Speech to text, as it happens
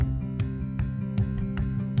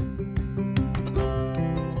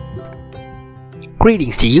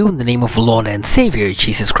Greetings to you in the name of the Lord and Savior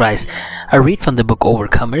Jesus Christ. I read from the book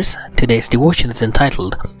Overcomers. Today's devotion is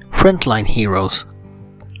entitled Frontline Heroes.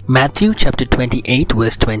 Matthew chapter 28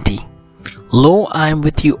 verse 20. Lo, I am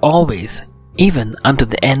with you always, even unto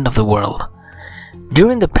the end of the world.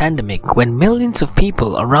 During the pandemic, when millions of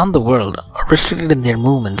people around the world are restricted in their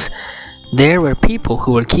movements, there were people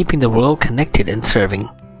who were keeping the world connected and serving.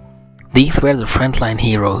 These were the frontline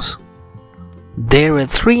heroes. There were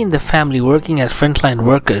 3 in the family working as frontline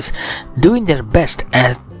workers, doing their best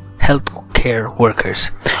as health care workers.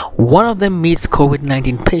 One of them meets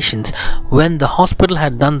COVID-19 patients when the hospital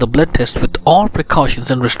had done the blood test with all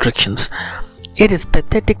precautions and restrictions. It is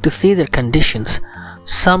pathetic to see their conditions.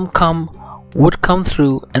 Some would come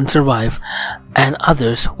through and survive, and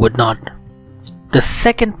others would not. The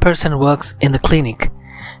second person works in the clinic.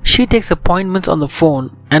 She takes appointments on the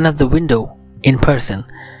phone and at the window in person.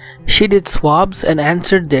 She did swabs and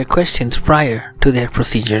answered their questions prior to their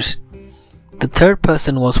procedures. The third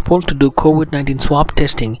person was pulled to do COVID-19 swab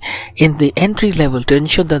testing in the entry level to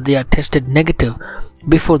ensure that they are tested negative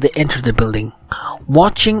before they enter the building.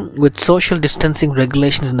 Watching with social distancing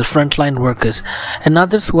regulations in the frontline workers and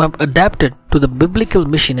others who have adapted to the biblical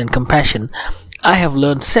mission and compassion, I have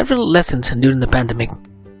learned several lessons during the pandemic.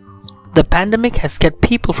 The pandemic has kept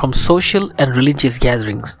people from social and religious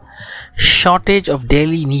gatherings. Shortage of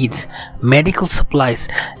daily needs, medical supplies,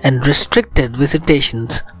 and restricted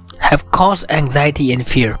visitations have caused anxiety and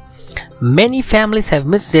fear. Many families have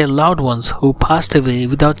missed their loved ones who passed away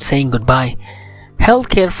without saying goodbye.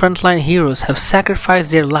 Healthcare frontline heroes have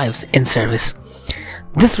sacrificed their lives in service.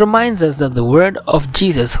 This reminds us that the word of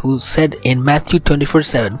Jesus, who said in Matthew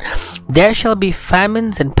 24:7, "There shall be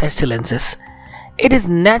famines and pestilences." It is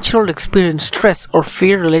natural to experience stress or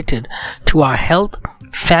fear related to our health,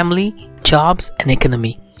 family, jobs, and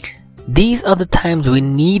economy. These are the times we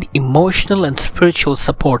need emotional and spiritual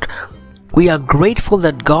support. We are grateful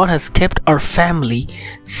that God has kept our family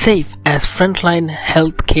safe as frontline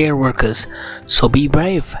health care workers. So be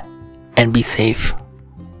brave and be safe.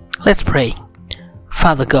 Let's pray.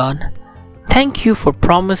 Father God, thank you for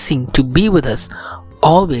promising to be with us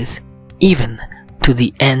always, even to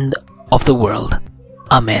the end of the world.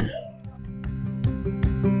 Amen.